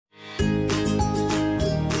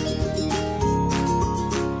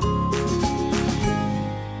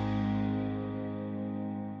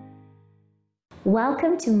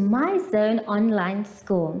Welcome to My Zone Online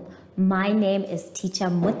School. My name is Teacher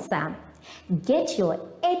Mutsa. Get your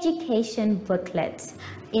education booklet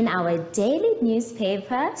in our daily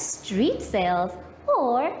newspaper, street sales,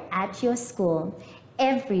 or at your school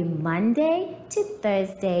every Monday to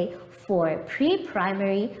Thursday for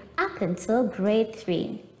pre-primary up until grade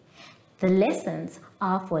 3. The lessons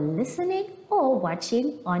are for listening or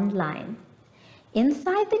watching online.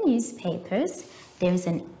 Inside the newspapers, there is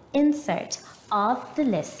an insert of the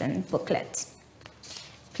lesson booklet.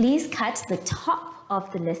 Please cut the top of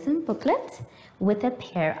the lesson booklet with a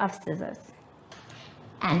pair of scissors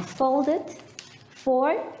and fold it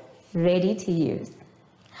for ready to use.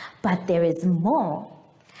 But there is more.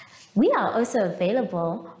 We are also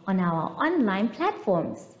available on our online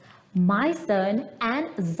platforms, MyZone and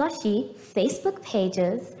Zoshi Facebook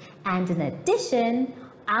pages, and in addition,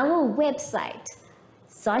 our website,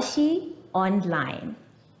 Zoshi Online.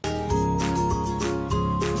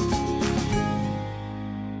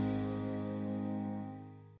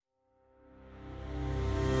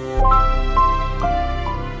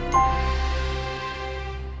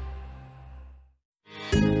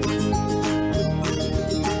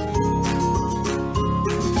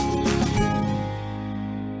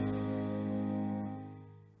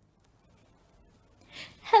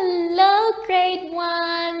 Hello grade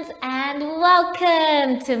 1s and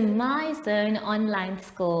welcome to My Zone Online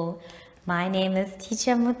School. My name is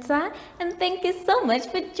Teacher Mutsa and thank you so much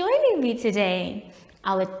for joining me today.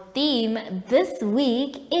 Our theme this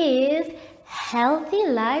week is healthy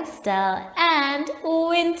lifestyle and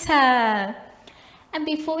winter. And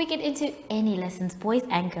before we get into any lessons, boys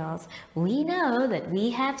and girls, we know that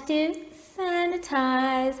we have to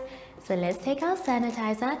sanitize. So let's take our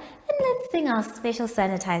sanitizer and let's sing our special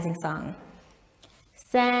sanitizing song.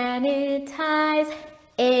 Sanitize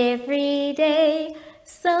every day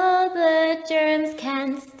so the germs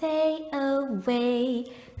can stay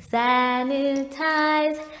away.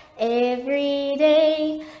 Sanitize every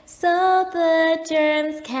day so the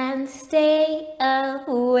germs can stay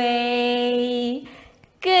away.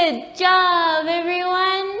 Good job,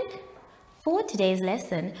 everyone! For today's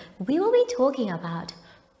lesson, we will be talking about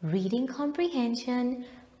reading comprehension,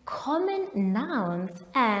 common nouns,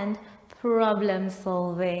 and problem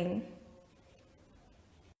solving.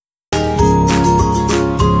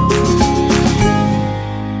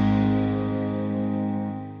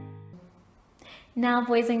 Now,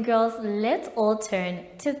 boys and girls, let's all turn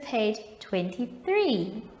to page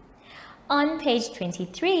 23. On page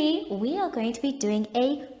 23, we are going to be doing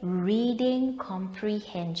a reading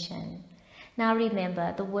comprehension. Now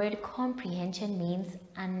remember, the word comprehension means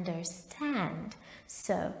understand.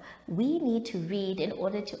 So we need to read in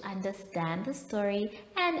order to understand the story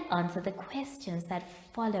and answer the questions that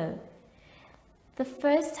follow. The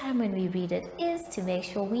first time when we read it is to make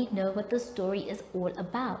sure we know what the story is all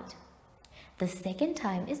about. The second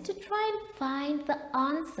time is to try and find the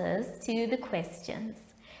answers to the questions.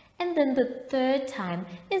 And then the third time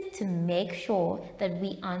is to make sure that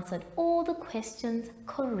we answered all the questions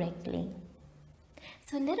correctly.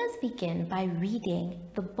 So let us begin by reading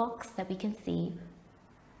the box that we can see.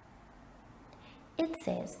 It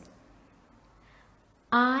says,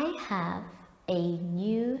 I have a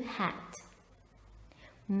new hat.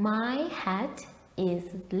 My hat is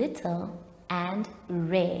little and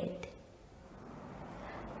red.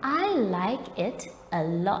 I like it a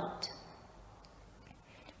lot.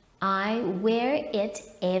 I wear it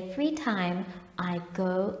every time I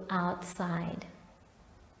go outside.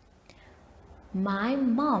 My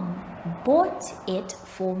mom bought it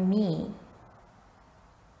for me.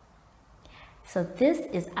 So this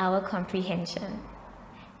is our comprehension.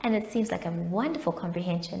 And it seems like a wonderful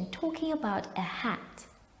comprehension talking about a hat.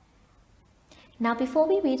 Now before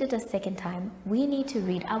we read it a second time, we need to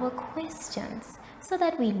read our questions so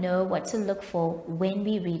that we know what to look for when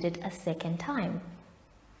we read it a second time.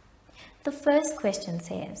 The first question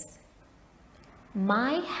says,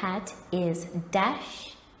 my hat is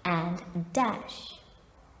dash and dash.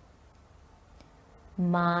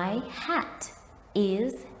 My hat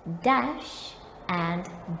is dash and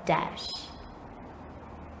dash.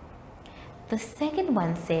 The second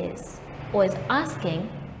one says, or is asking,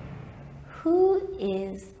 who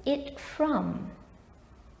is it from?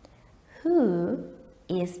 Who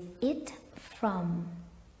is it from?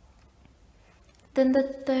 Then the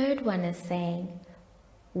third one is saying,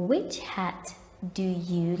 which hat do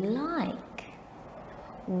you like?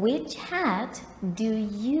 Which hat do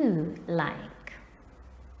you like?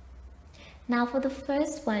 Now for the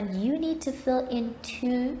first one, you need to fill in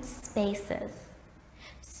 2 spaces.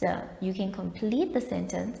 So you can complete the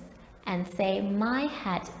sentence and say, my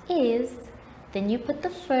hat is, then you put the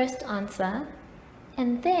first answer,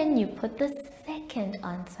 and then you put the second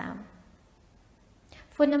answer.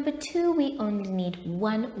 For number 2, we only need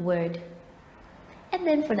one word. And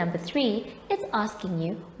then for number 3, it's asking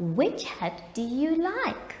you, which hat do you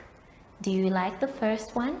like? Do you like the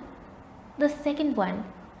first one, the second one,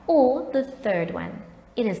 or the third one?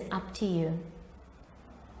 It is up to you.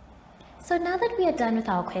 So now that we are done with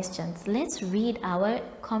our questions, let's read our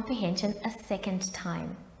comprehension a second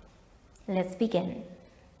time. Let's begin.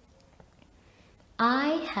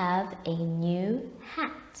 I have a new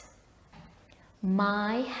hat.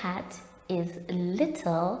 My hat is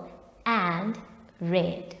little and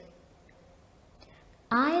red.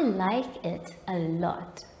 I like it a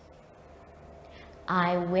lot.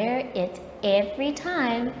 I wear it every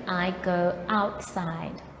time I go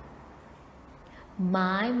outside.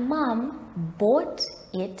 My mom bought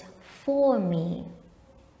it for me.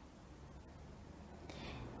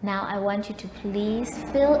 Now I want you to please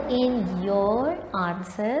fill in your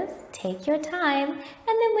answers. Take your time,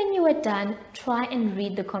 and then when you are done, try and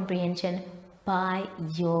read the comprehension by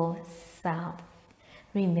yourself.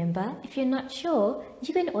 Remember, if you're not sure,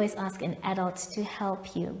 you can always ask an adult to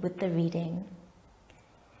help you with the reading.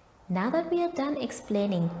 Now that we are done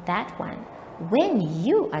explaining that one, when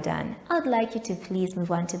you are done, I'd like you to please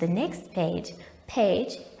move on to the next page,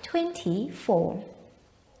 page 24.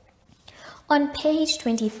 On page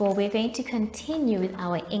 24, we're going to continue with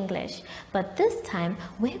our English, but this time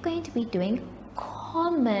we're going to be doing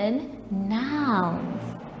common nouns.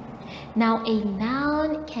 Now, a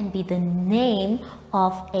noun can be the name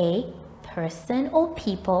of a person or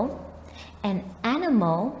people, an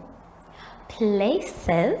animal,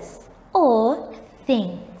 places, or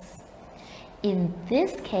things. In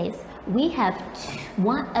this case, we have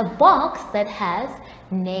a box that has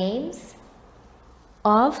names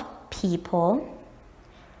of people,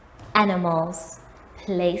 animals,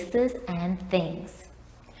 places, and things.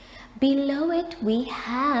 Below it, we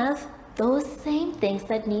have those same things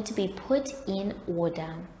that need to be put in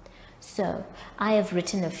order. So, I have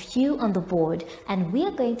written a few on the board, and we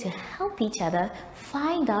are going to help each other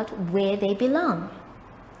find out where they belong.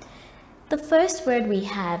 The first word we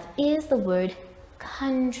have is the word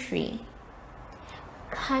country.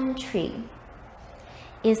 Country.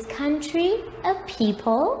 Is country a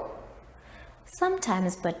people?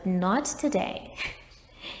 Sometimes, but not today.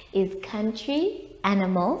 Is country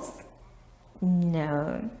animals?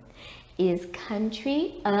 No. Is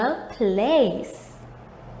country a place?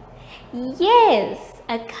 Yes,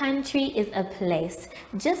 a country is a place.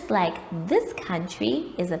 Just like this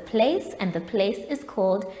country is a place, and the place is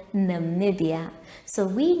called Namibia. So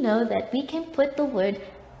we know that we can put the word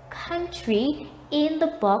country in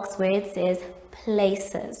the box where it says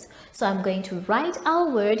places. So I'm going to write our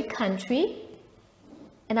word country,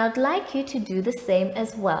 and I'd like you to do the same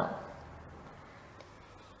as well.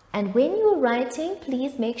 And when you're writing,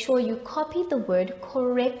 please make sure you copy the word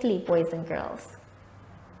correctly, boys and girls.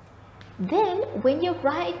 Then, when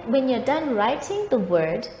you're done writing the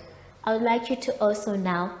word, I would like you to also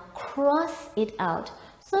now cross it out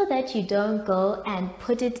so that you don't go and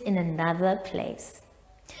put it in another place.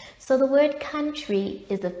 So the word country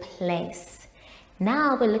is a place.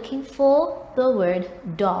 Now we're looking for the word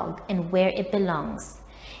dog and where it belongs.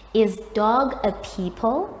 Is dog a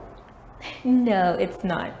people? No, it's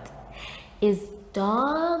not. Is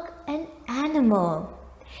dog an animal?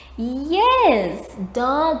 Yes,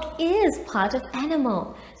 dog is part of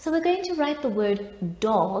animal. So we're going to write the word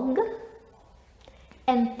dog,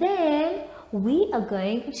 and then we are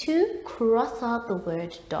going to cross out the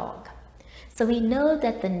word dog. So we know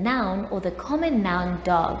that the noun or the common noun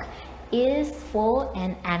dog is for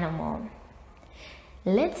an animal.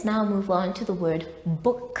 Let's now move on to the word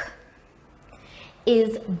book.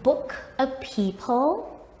 Is book a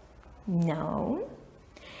people? No.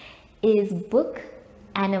 Is book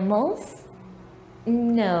animals?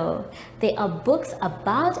 No. There are books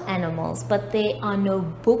about animals, but there are no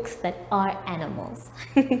books that are animals.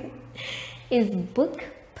 Is book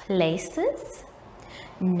places?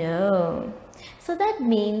 No. So that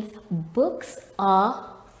means books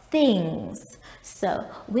are things. So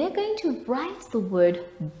we're going to write the word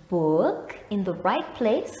book in the right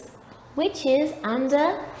place, which is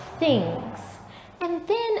under things. And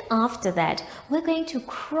then after that, we're going to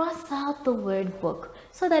cross out the word book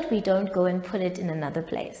so that we don't go and put it in another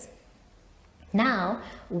place. Now,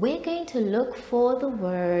 we're going to look for the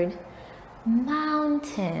word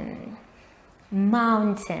mountain.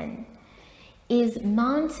 Mountain. Is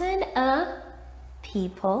mountain a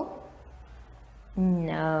people?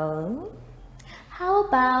 No. How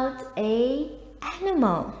about a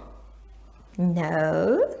animal?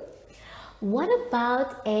 No. What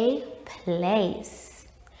about a place?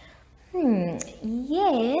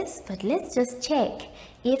 Yes, but let's just check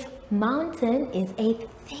if mountain is a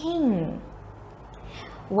thing.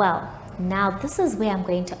 Well, now this is where I'm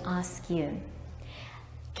going to ask you.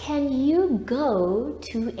 Can you go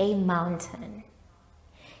to a mountain?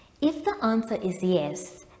 If the answer is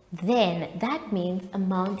yes, then that means a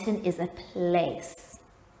mountain is a place.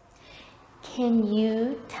 Can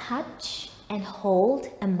you touch and hold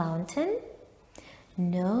a mountain?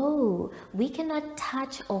 No, we cannot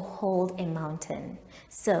touch or hold a mountain.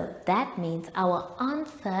 So that means our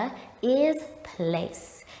answer is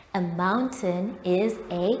place. A mountain is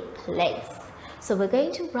a place. So we're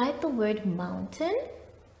going to write the word mountain.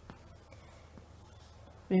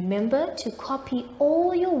 Remember to copy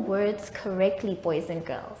all your words correctly, boys and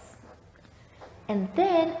girls. And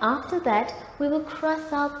then after that, we will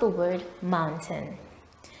cross out the word mountain.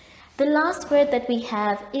 The last word that we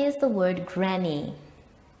have is the word granny.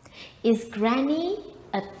 Is granny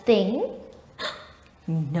a thing?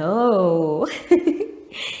 No.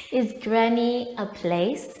 Is granny a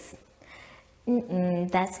place?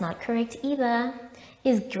 That's not correct either.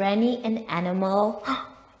 Is granny an animal?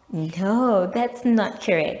 No, that's not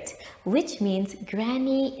correct. Which means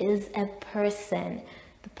granny is a person.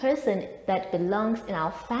 The person that belongs in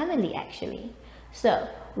our family actually. So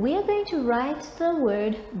we are going to write the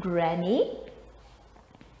word granny.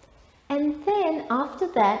 And then after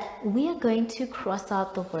that, we are going to cross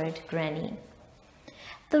out the word granny.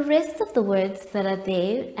 The rest of the words that are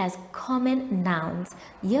there as common nouns,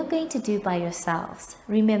 you're going to do by yourselves.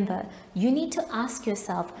 Remember, you need to ask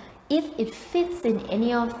yourself if it fits in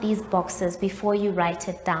any of these boxes before you write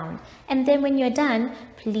it down. And then when you're done,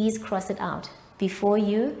 please cross it out before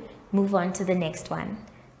you move on to the next one.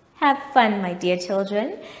 Have fun, my dear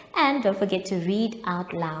children, and don't forget to read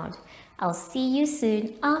out loud. I'll see you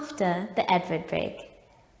soon after the advert break.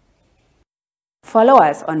 Follow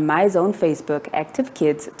us on MyZone Facebook Active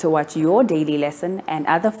Kids to watch your daily lesson and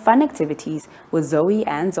other fun activities with Zoe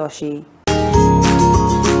and Zoshi.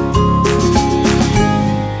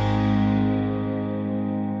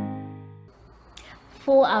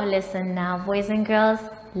 For our lesson now, boys and girls,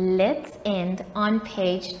 let's end on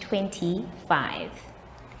page 25.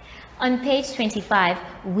 On page 25,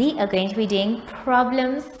 we are going to be doing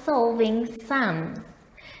problem-solving sums.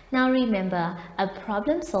 Now remember, a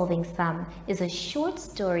problem-solving sum is a short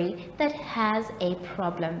story that has a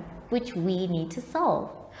problem which we need to solve.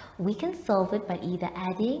 We can solve it by either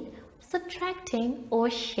adding, subtracting, or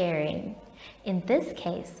sharing. In this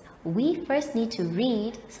case, we first need to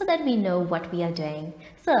read so that we know what we are doing.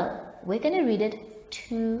 So we're going to read it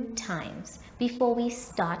 2 times before we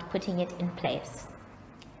start putting it in place.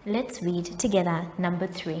 Let's read together number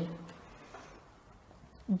 3.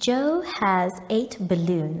 Joe has 8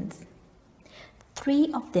 balloons.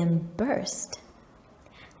 3 of them burst.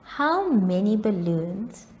 How many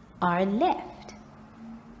balloons are left?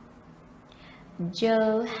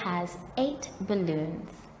 Joe has 8 balloons.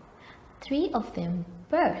 3 of them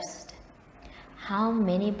burst. How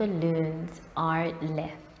many balloons are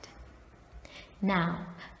left? Now,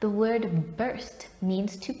 the word burst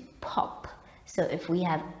means to pop. So if we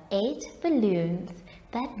have 8 balloons,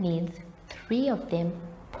 that means 3 of them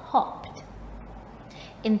popped.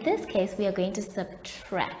 In this case, we are going to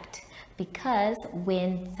subtract because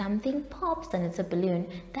when something pops and it's a balloon,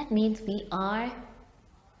 that means we are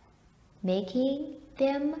making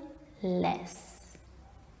them less.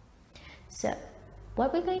 So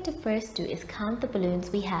what we're going to first do is count the balloons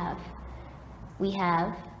we have. We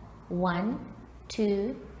have 1,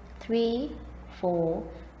 2, 3, 4,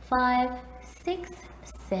 5, 6,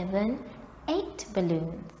 7, 8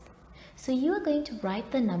 balloons. So you are going to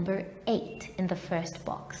write the number 8 in the first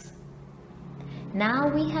box. Now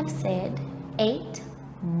we have said 8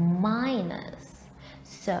 minus.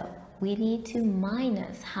 So we need to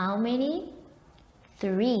minus how many?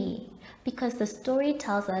 3. Because the story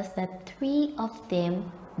tells us that 3 of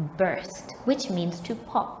them burst, which means to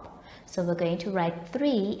pop. So we're going to write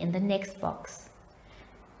 3 in the next box.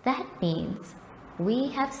 That means we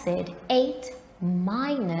have said 8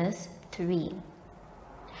 minus 3.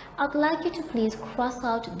 I'd like you to please cross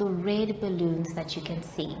out the red balloons that you can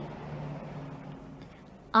see.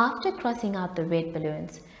 After crossing out the red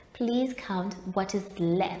balloons, please count what is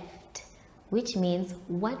left, which means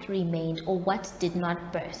what remained or what did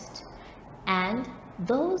not burst. And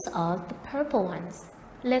those are the purple ones.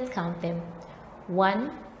 Let's count them.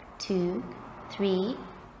 1, 2, 3,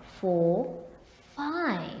 4,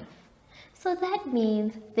 5. So that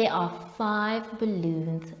means there are 5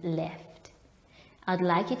 balloons left. I'd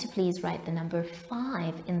like you to please write the number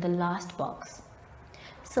 5 in the last box.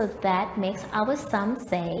 So that makes our sum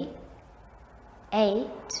say 8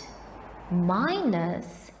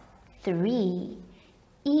 minus 3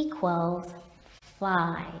 equals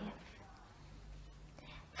 5.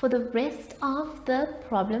 For the rest of the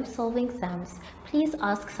problem-solving sums, please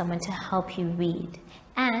ask someone to help you read,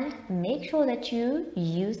 and make sure that you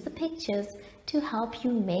use the pictures to help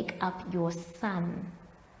you make up your sum.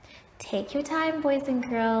 Take your time, boys and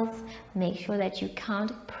girls. Make sure that you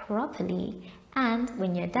count properly, and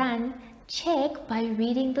when you're done, check by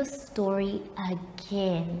reading the story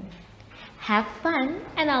again. Have fun,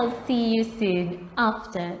 and I'll see you soon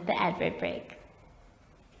after the advert break.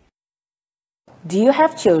 Do you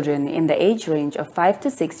have children in the age range of 5 to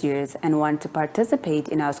 6 years and want to participate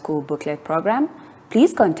in our school booklet program?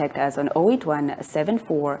 Please contact us on 081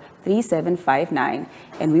 74 3759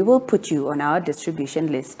 and we will put you on our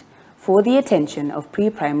distribution list for the attention of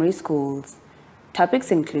pre-primary schools. Topics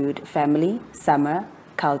include family, summer,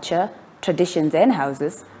 culture, traditions and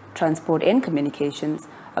houses, transport and communications,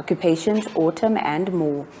 occupations, autumn and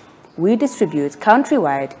more. We distribute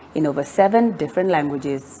countrywide in over 7 different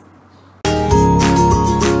languages.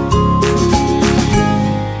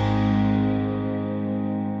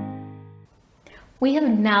 We have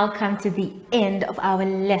now come to the end of our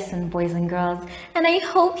lesson, boys and girls, and I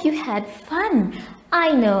hope you had fun.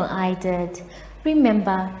 I know I did.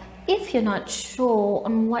 Remember, if you're not sure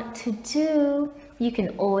on what to do, you can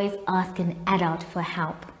always ask an adult for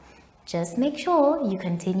help. Just make sure you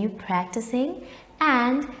continue practicing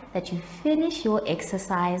and that you finish your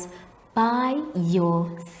exercise by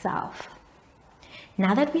yourself.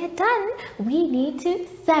 Now that we are done, we need to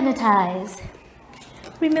sanitize.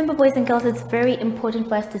 Remember, boys and girls, it's very important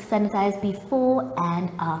for us to sanitize before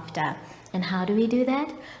and after. And how do we do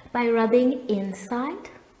that? By rubbing inside.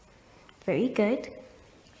 Very good.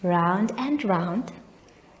 Round and round.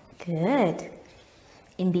 Good.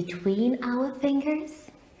 In between our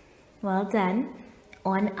fingers. Well done.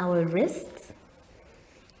 On our wrists.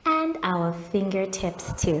 And our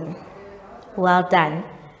fingertips too. Well done.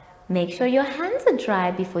 Make sure your hands are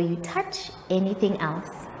dry before you touch anything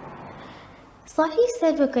else. Sashi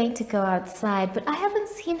said we're going to go outside, but I haven't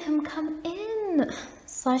seen him come in.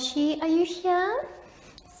 Sashi, are you here?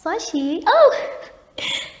 Sashi? Oh,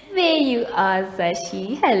 there you are,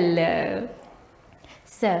 Sashi. Hello.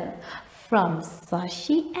 So, from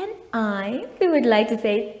Sashi and I, we would like to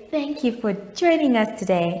say thank you for joining us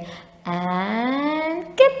today.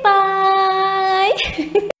 And goodbye.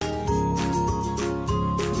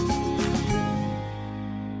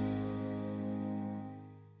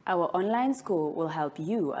 Our online school will help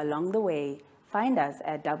you along the way. Find us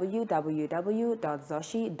at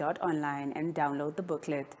www.zoshi.online and download the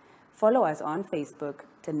booklet. Follow us on Facebook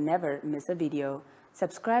to never miss a video.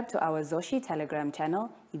 Subscribe to our Zoshi Telegram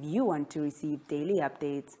channel if you want to receive daily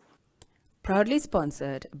updates. Proudly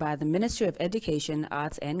sponsored by the Ministry of Education,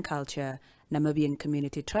 Arts and Culture, Namibian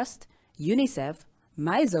Community Trust, UNICEF,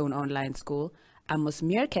 My Zone Online School, Amos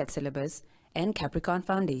Meerkat Syllabus, and Capricorn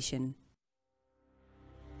Foundation.